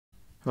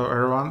Hello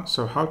everyone,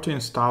 so how to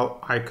install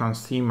Icon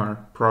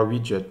Themer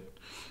Prowidget.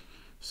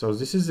 So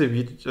this is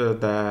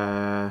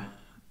the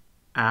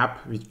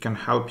app which can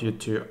help you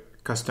to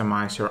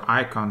customize your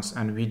icons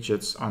and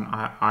widgets on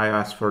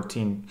iOS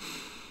 14.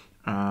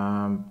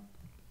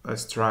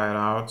 Let's try it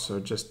out.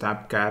 So just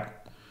tap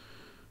Get,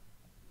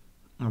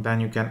 and then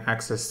you can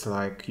access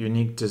like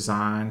unique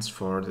designs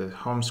for the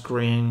home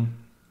screen.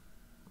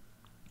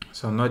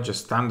 So not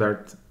just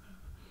standard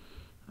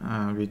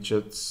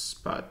widgets,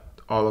 but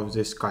all of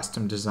these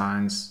custom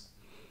designs.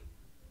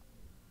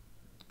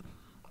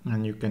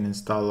 And you can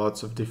install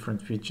lots of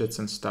different widgets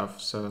and stuff.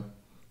 So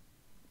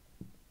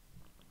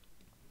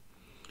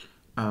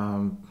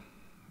yeah,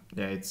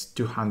 it's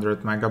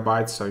 200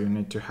 megabytes, so you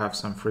need to have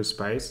some free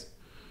space.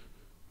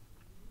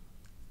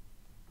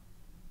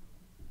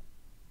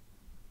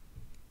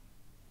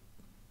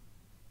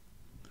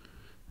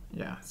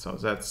 Yeah, so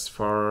that's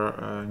for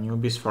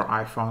newbies for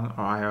iPhone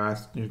or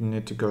iOS. You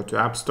need to go to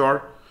App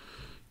Store,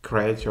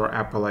 create your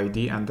Apple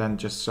ID, and then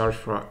just search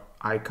for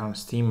Icon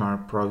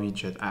Themer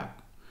Prowidget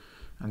app.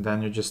 And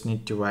then you just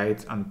need to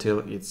wait until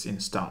it's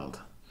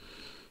installed.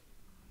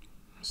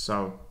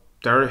 So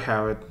there you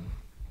have it.